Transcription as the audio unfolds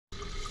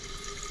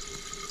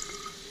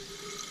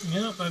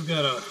Yep, I've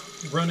got a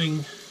running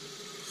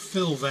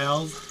fill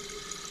valve.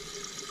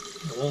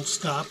 It won't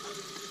stop.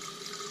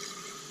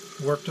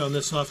 Worked on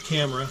this off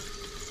camera.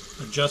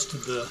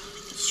 Adjusted the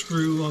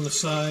screw on the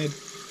side,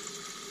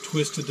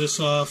 twisted this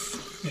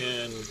off,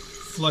 and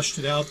flushed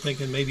it out,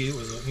 thinking maybe it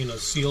was a,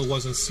 seal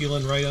wasn't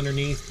sealing right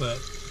underneath, but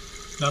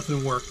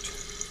nothing worked.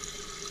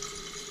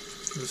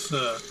 This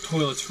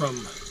toilet's from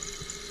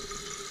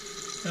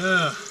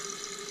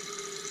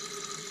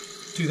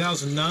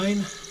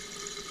 2009,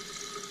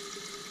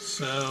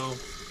 so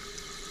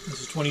this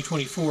is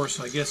 2024,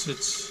 so I guess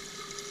it's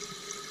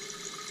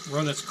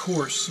run its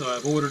course. So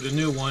I've ordered a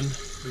new one,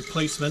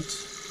 replacement.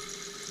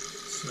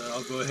 So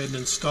I'll go ahead and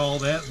install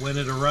that when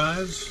it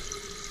arrives,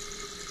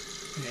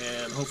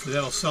 and hopefully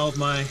that'll solve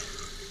my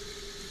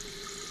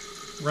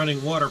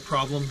running water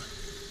problem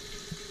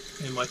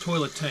in my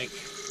toilet tank.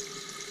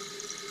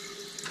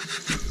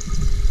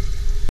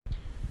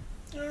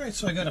 Alright,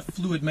 so I got a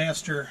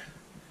FluidMaster.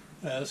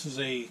 This is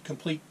a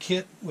complete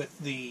kit with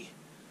the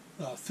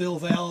fill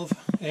valve,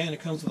 and it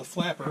comes with a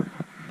flapper.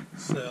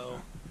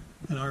 So,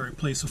 and I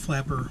replaced a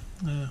flapper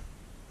a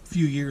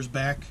few years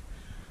back.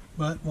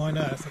 But why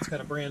not? If it's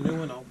got a brand new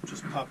one, I'll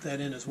just pop that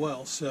in as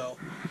well. So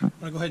I'm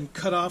going to go ahead and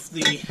cut off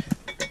the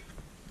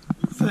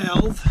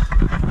valve,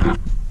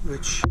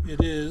 which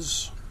it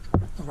is.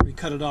 I've already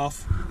cut it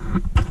off.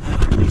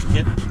 I need to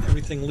get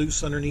everything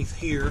loose underneath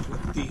here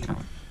with the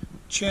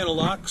channel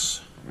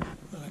locks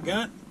that I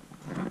got.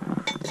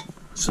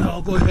 So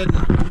I'll go ahead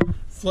and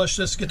flush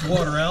this, get the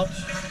water out.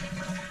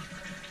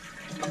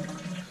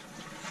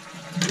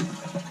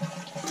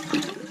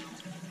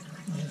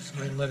 I'll just go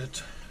ahead and let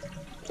it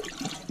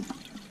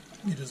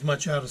get as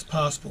much out as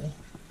possible.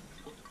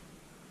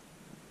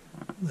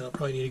 Then I'll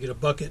probably need to get a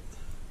bucket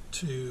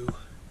to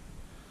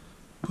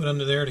put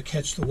under there to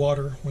catch the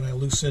water when I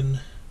loosen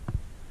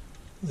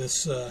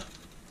this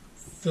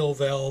fill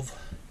valve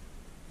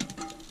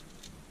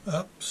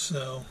up.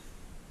 So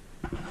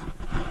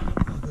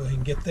I'll go ahead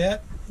and get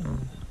that,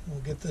 and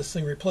we'll get this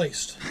thing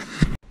replaced.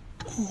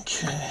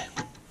 Okay,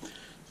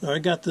 so I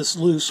got this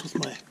loose with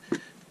my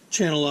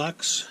channel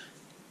locks.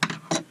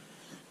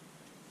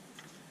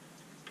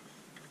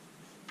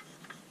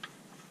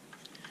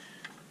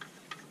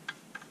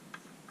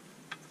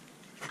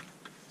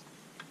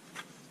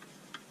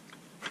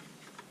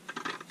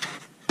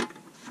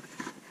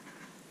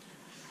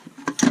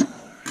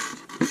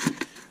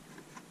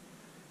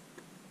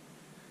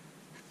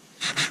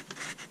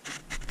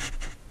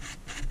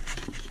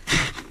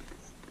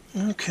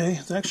 Okay,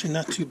 it's actually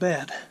not too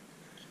bad.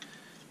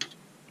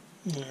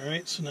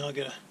 Alright, so now I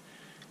gotta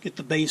get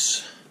the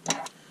base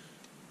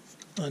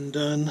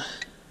undone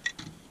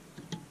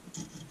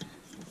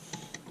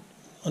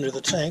under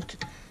the tank.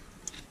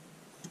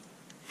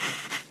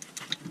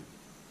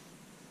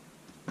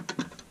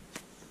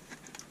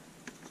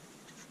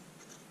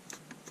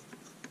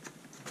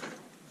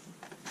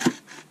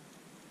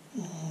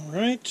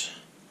 Alright,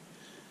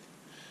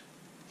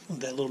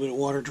 let that little bit of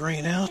water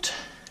drain out.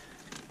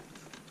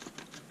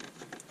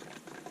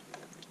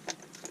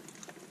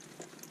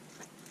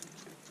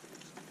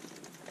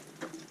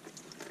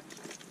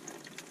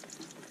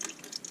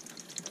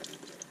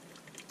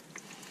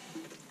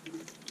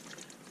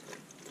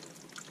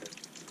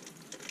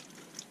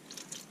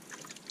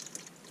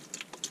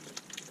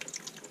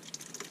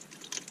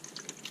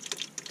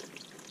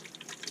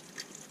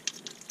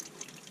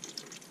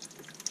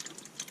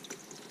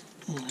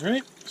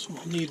 Alright, so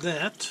we'll need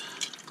that.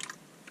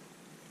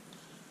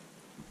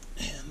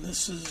 And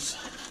this is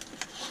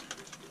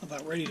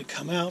about ready to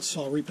come out,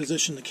 so I'll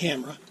reposition the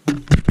camera.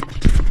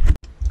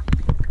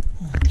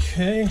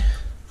 Okay.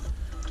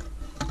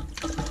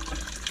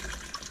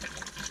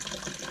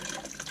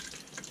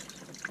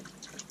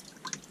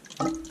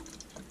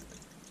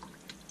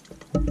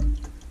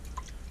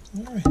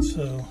 Alright,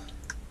 so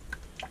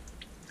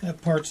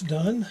that part's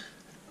done.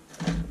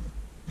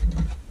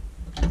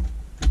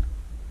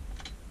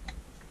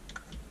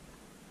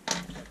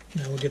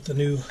 Now we'll get the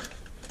new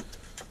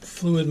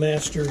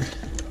FluidMaster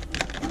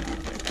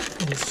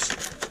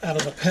out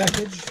of the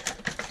package.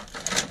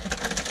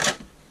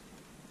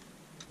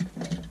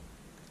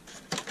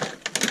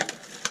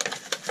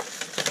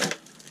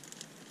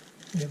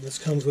 And this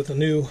comes with a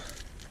new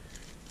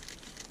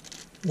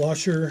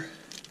washer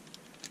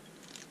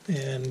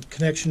and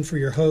connection for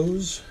your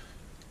hose.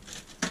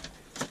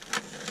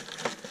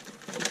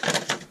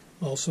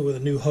 Also with a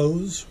new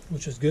hose,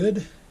 which is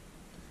good.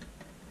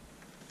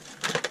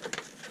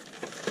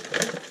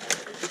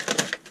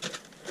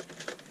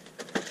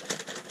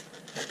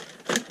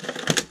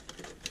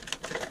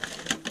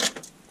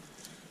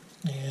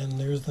 And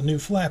there's the new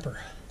flapper.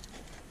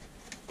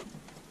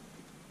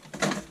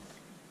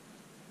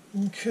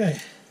 Okay.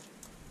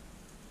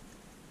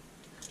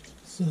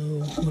 So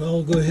what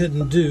I'll go ahead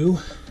and do,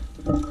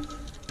 I'm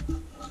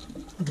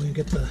going to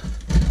get the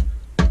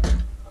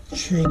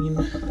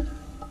chain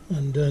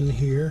undone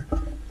here.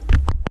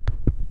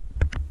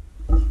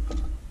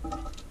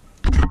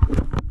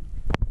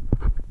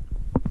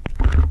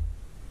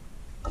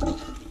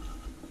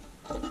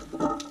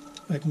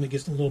 fact, let me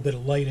get a little bit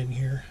of light in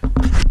here.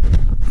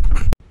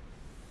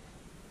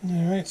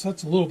 Alright, so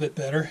that's a little bit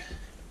better.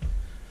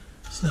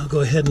 So now I'll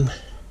go ahead and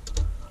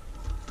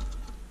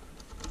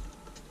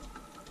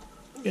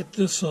get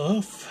this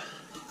off.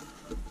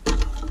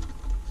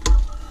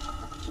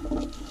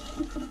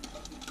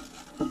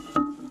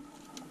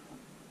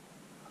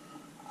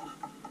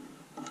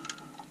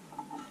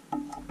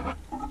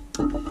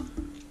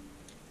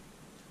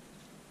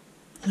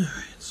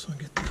 Alright, so I'll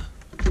get the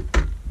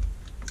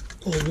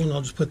old one,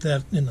 I'll just put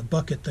that in the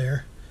bucket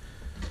there.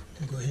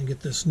 I'll go ahead and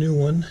get this new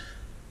one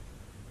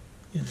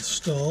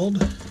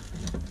installed.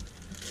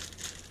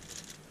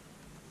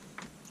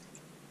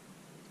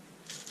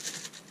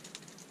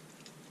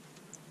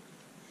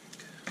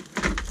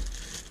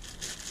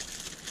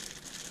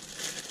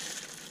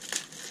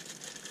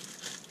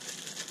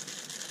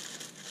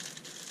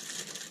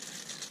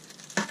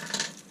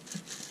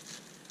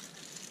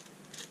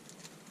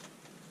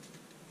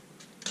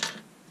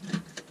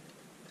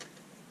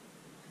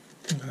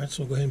 Alright,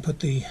 so we'll go ahead and put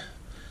the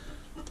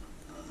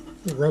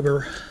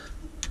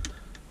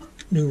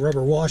new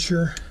rubber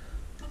washer.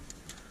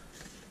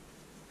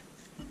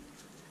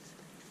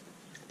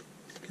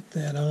 Get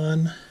that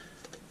on.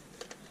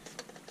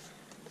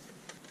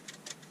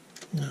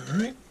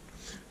 Alright.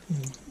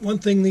 One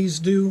thing these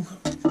do,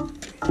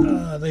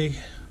 they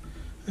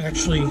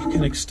actually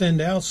can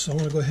extend out, so I'm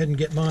going to go ahead and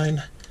get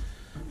mine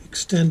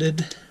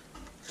extended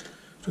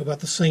to about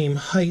the same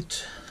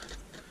height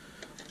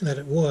that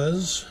it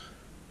was.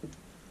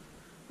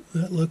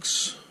 That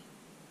looks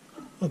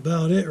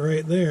about it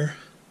right there.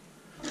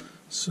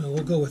 So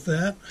we'll go with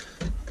that.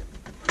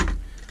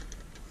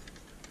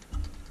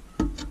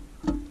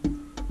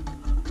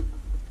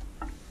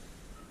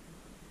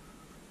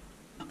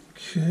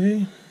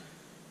 Okay.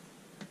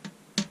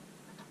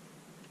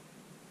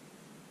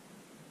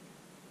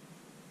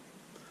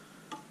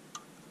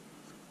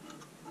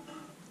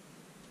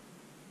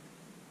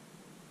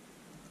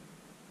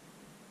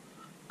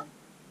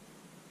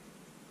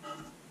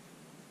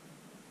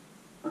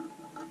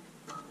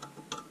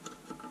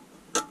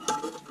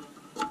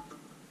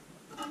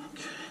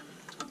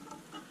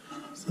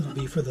 That'll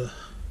be for the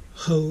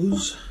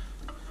hose.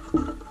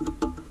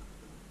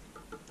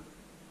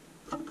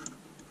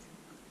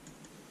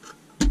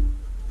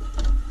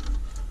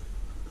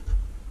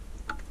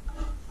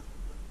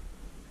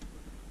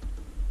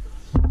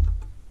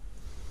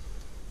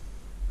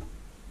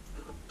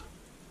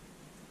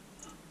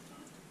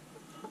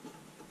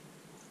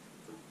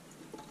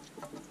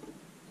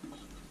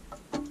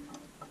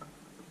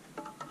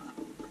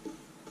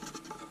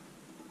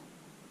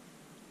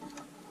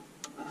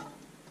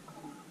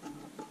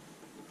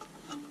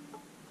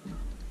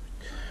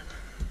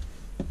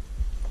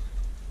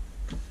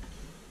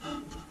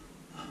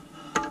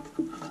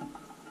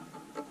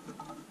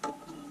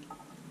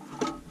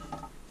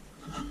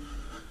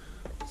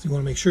 So you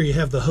want to make sure you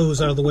have the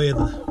hose out of the way of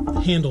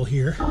the handle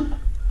here.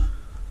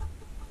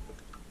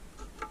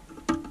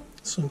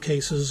 Some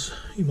cases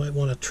you might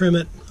want to trim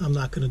it. I'm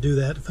not going to do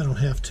that if I don't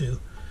have to.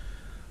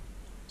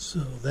 So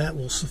that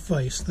will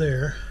suffice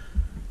there.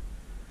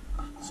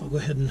 So I'll go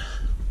ahead and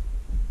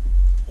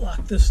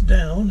lock this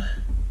down.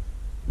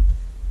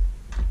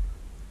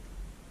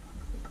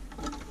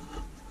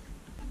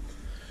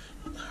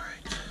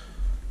 Alright.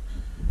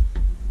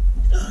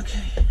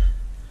 Okay.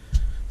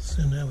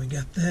 So now we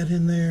got that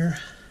in there.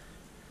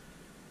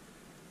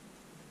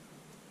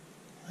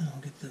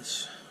 I'll get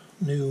this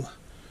new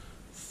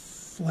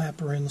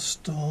flapper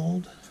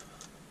installed.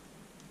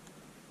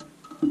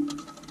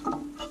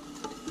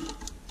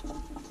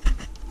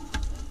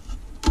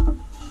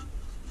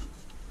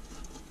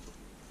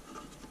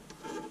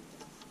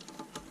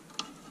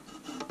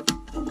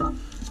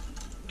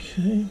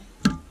 Okay.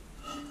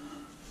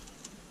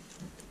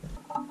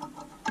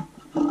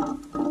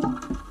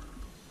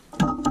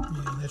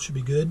 Yeah, that should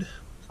be good.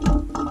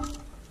 Alright,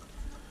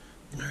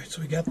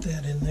 so we got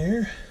that in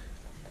there.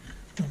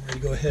 I'm ready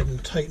to go ahead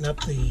and tighten up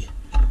put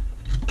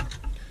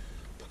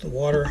the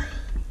water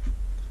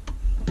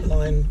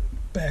line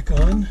back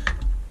on.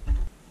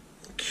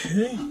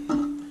 Okay,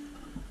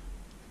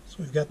 so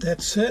we've got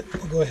that set.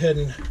 We'll go ahead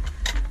and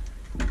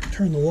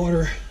turn the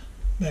water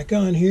back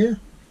on here.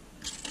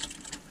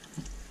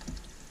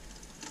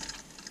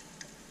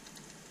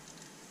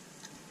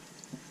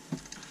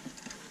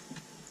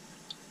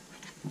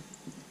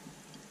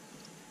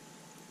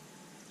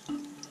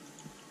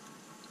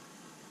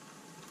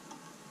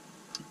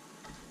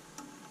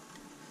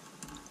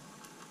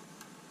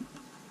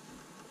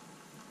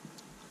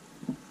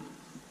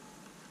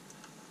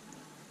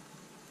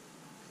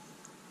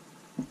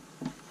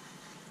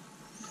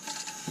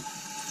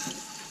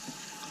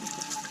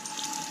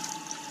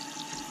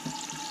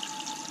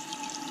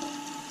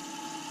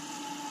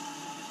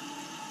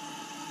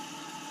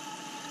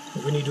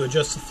 If we need to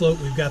adjust the float,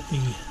 we've got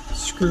the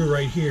screw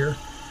right here,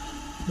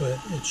 but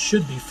it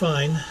should be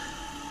fine.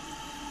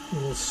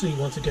 We'll see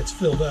once it gets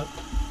filled up.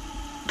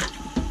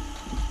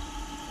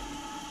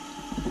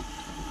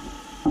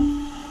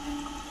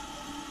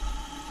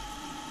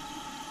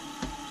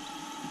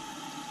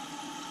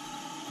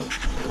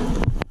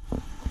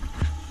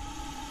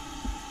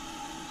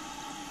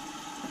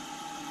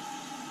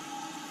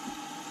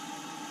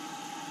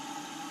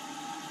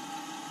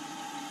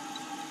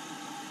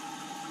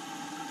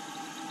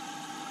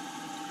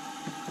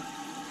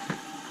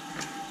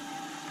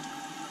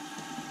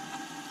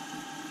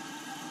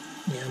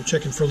 Yeah, I'm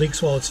checking for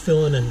leaks while it's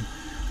filling, and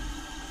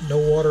no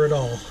water at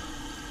all.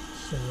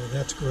 So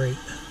that's great.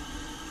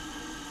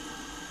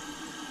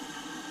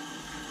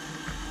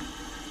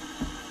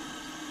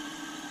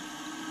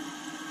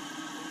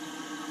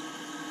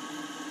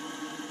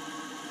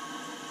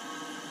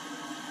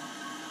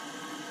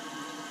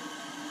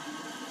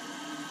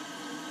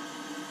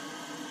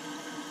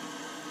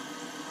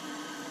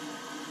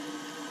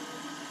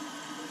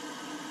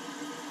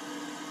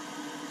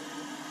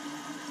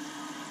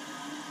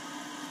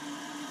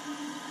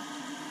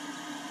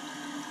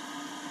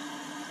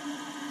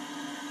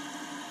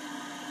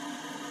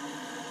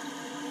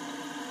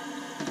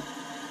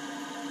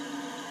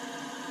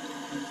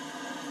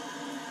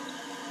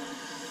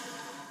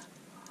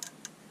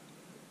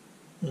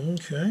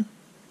 Okay.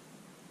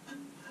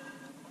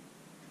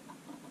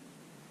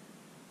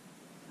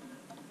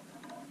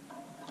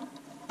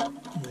 I'm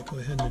going to go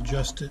ahead and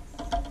adjust it.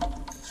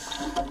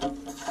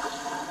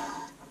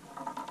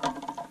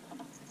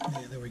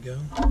 Yeah, there we go.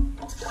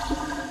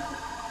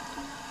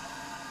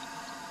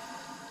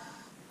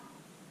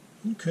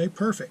 Okay,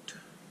 perfect.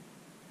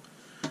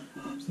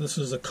 So this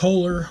is a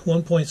Kohler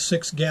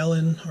 1.6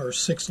 gallon or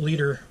 6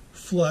 liter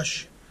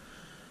flush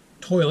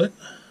toilet.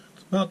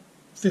 It's about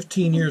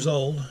 15 years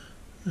old.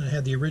 And it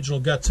had the original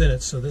guts in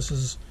it, so this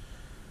is,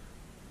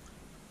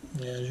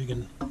 yeah, as you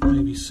can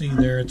maybe see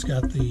there, it's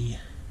got the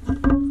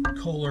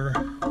Kohler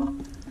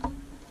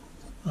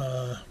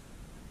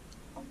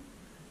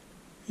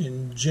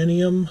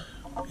Ingenium,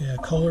 yeah,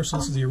 Kohler. So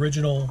this is the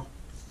original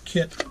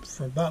kit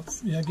for about,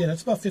 yeah, again,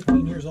 it's about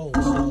 15 years old,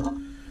 so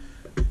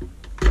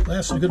it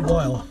lasts a good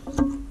while.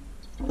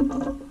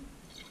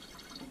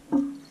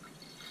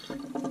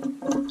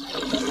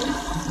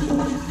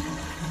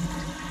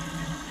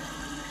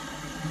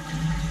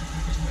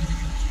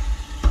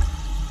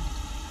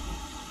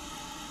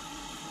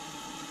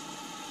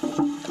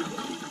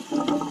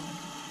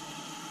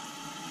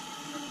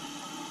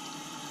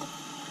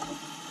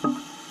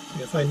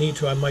 If I need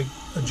to, I might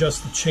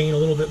adjust the chain a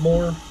little bit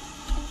more.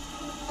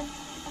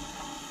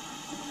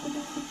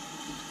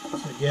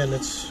 So again,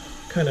 it's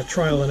kind of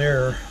trial and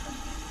error.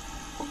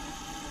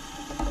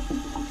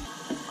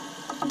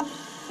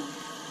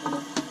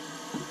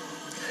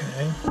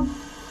 Okay.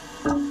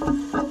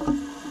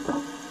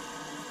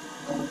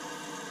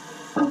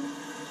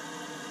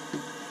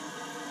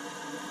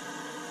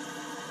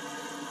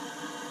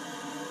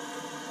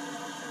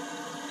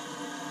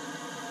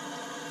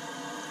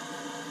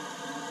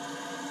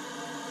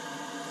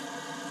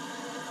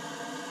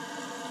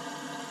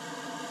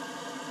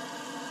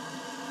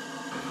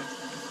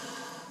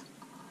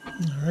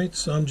 Alright,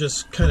 so I'm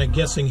just kind of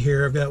guessing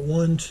here. I've got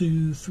 1,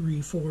 2,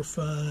 3, 4,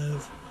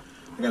 5.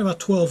 I got about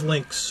 12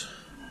 links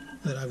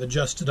that I've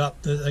adjusted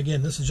up.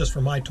 Again, this is just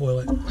for my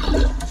toilet.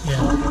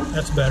 Yeah,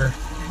 that's better.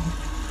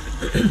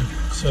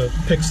 So it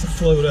picks the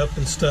float up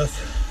and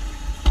stuff.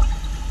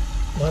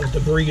 A lot of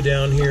debris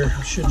down here.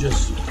 I should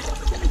just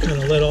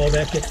kind of let all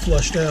that get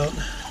flushed out.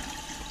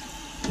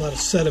 A lot of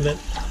sediment.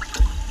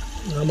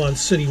 And I'm on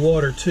city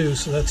water too,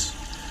 so that's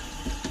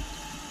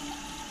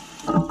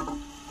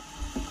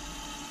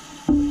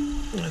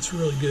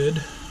really good.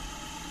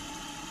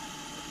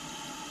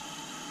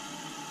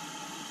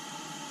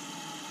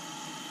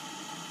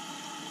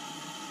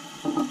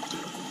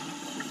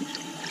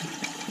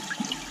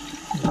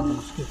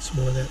 Just get some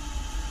more of that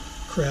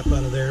crap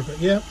out of there. But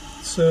yeah,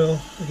 so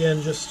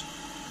again, just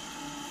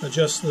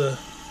adjust the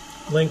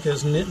link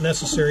as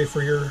necessary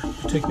for your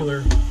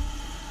particular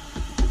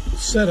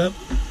setup.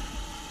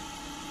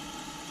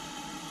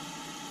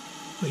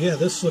 But yeah,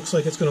 this looks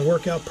like it's going to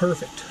work out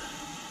perfect.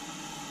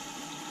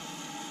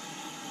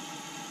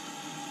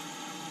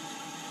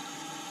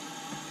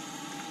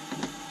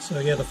 So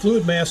yeah, the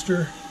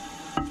FluidMaster,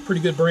 pretty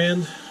good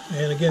brand,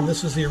 and again,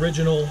 this is the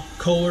original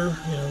Kohler.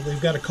 You know,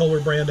 they've got a Kohler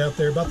brand out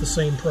there about the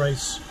same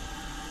price.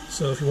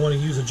 So if you want to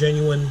use a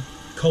genuine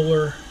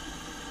Kohler,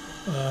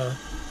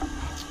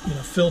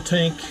 fill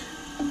tank,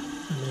 I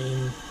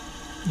mean,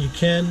 you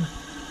can.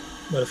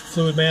 But if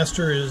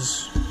FluidMaster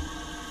is,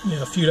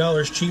 a few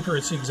dollars cheaper,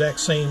 it's the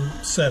exact same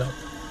setup.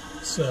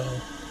 So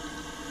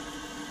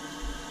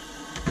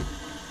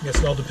I guess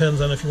it all depends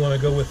on if you want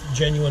to go with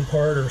genuine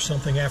part or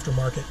something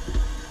aftermarket.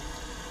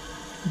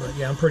 But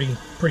yeah, I'm pretty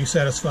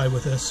satisfied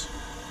with this.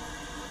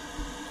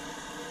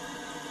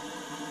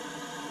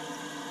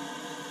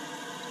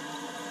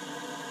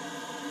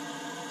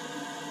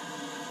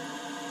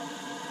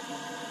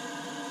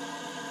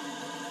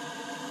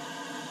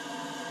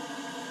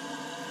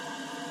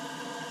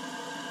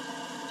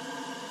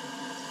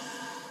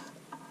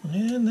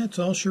 And that's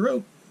all she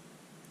wrote.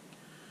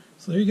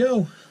 So there you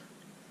go.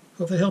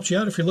 Hope that helps you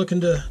out if you're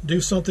looking to do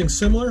something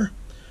similar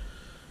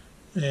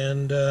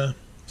and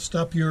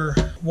stop your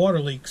water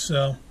leaks.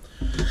 So,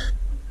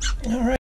 all right.